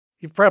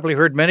You've probably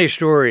heard many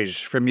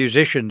stories from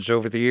musicians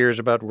over the years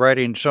about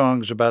writing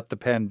songs about the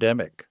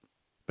pandemic.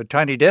 But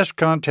Tiny Desk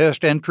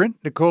Contest entrant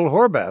Nicolle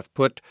Horbath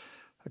put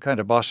a kind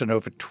of bossa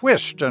nova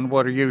twist on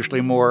what are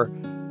usually more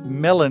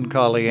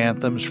melancholy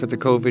anthems for the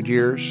COVID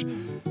years.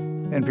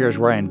 NPR's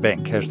Ryan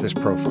Benk has this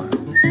profile.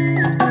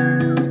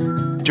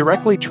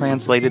 Directly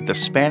translated, the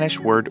Spanish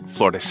word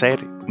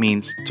florecer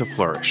means to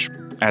flourish.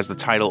 As the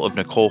title of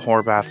Nicolle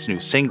Horbath's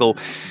new single,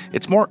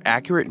 its more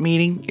accurate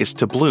meaning is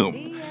to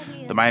bloom.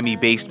 The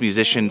Miami-based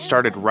musician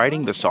started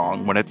writing the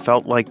song when it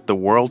felt like the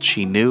world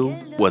she knew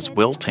was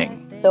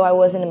wilting. So I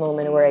was in a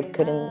moment where I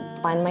couldn't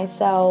find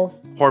myself.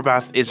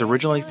 Horbath is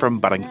originally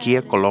from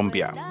Barranquilla,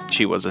 Colombia.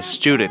 She was a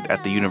student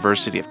at the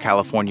University of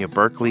California,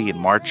 Berkeley in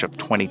March of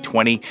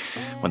 2020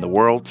 when the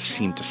world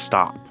seemed to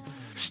stop.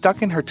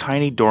 Stuck in her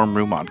tiny dorm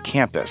room on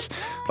campus,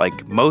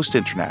 like most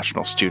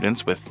international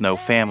students with no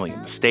family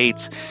in the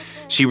States,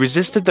 she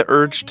resisted the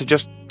urge to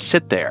just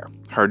sit there,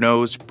 her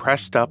nose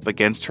pressed up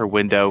against her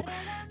window,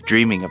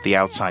 dreaming of the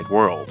outside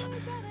world.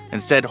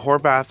 Instead,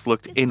 Horbath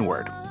looked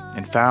inward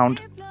and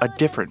found a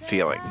different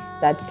feeling.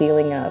 That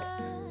feeling of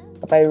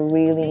I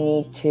really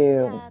need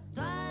to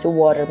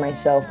water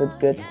myself with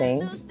good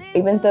things.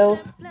 Even though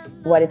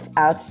what is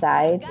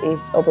outside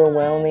is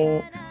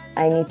overwhelming,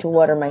 I need to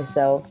water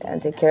myself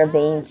and take care of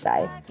the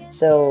inside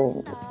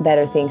so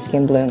better things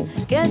can bloom.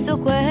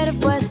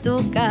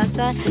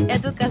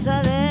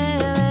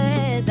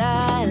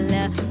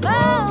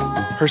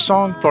 Her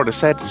song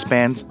Florecer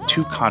spans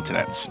 2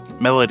 continents,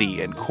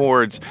 melody and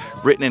chords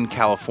written in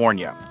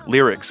California,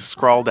 lyrics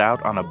scrawled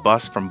out on a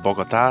bus from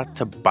Bogota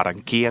to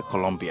Barranquilla,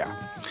 Colombia.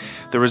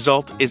 The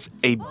result is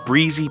a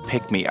breezy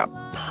pick-me-up,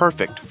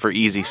 perfect for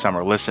easy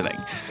summer listening.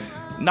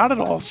 Not at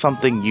all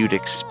something you'd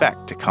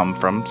expect to come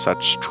from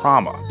such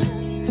trauma.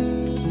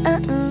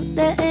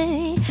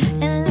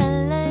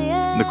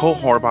 Nicolle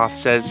Horbath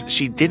says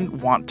she didn't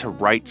want to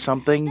write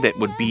something that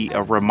would be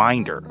a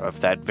reminder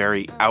of that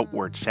very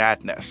outward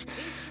sadness.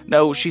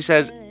 No, she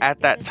says, at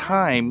that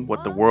time,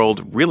 what the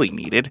world really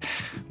needed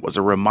was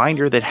a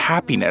reminder that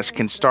happiness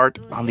can start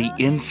on the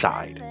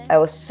inside. I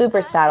was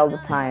super sad all the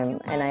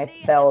time, and I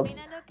felt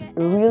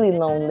really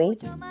lonely,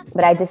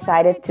 but I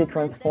decided to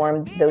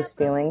transform those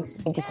feelings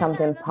into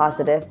something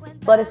positive.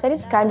 But I said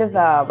it's kind of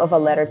a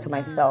letter to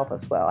myself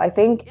as well. I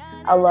think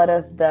a lot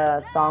of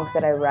the songs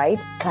that I write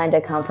kind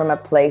of come from a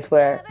place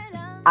where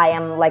I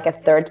am like a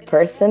third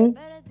person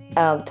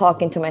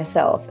talking to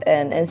myself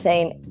and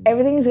saying,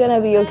 everything's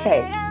gonna be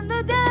okay.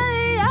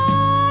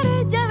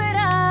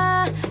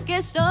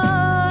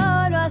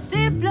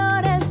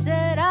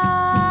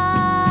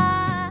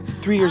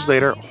 Three years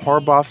later,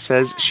 Horbath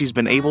says she's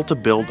been able to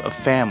build a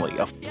family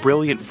of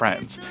brilliant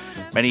friends,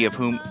 many of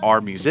whom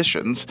are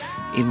musicians,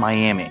 in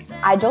Miami.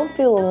 I don't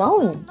feel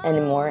alone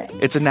anymore.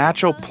 It's a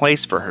natural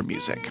place for her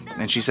music,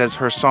 and she says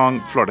her song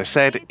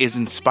Florecer is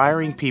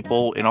inspiring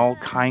people in all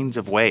kinds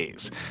of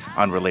ways,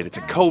 unrelated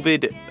to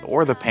COVID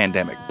or the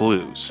pandemic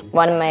blues.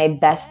 One of my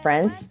best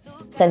friends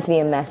sent me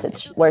a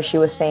message where she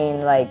was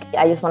saying,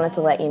 I just wanted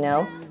to let you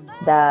know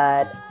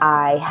that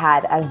I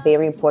had a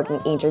very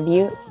important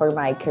interview for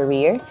my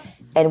career,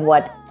 and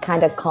what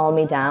kind of calmed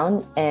me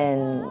down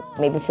and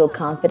made me feel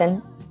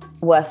confident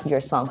was your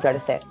song,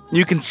 Florecer.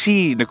 You can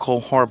see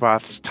Nicolle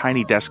Horbath's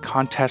Tiny Desk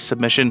Contest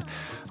submission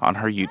on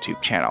her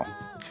YouTube channel.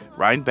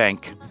 Ryan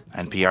Benk,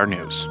 NPR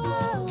News.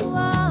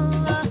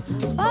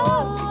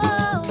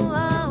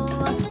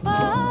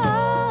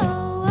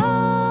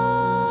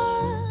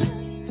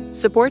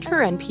 Support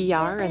for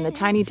NPR and the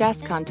Tiny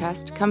Desk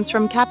Contest comes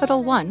from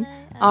Capital One,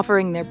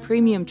 offering their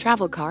premium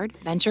travel card,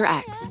 Venture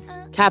X.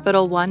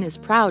 Capital One is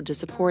proud to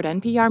support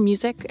NPR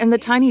Music and the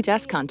Tiny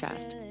Desk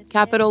Contest.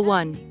 Capital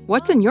One,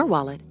 what's in your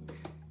wallet?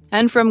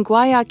 And from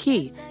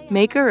Guayaki,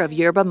 maker of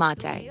yerba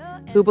mate,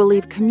 who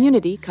believe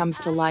community comes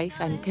to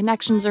life and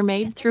connections are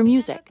made through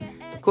music.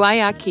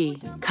 Guayaki,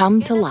 come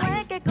to life.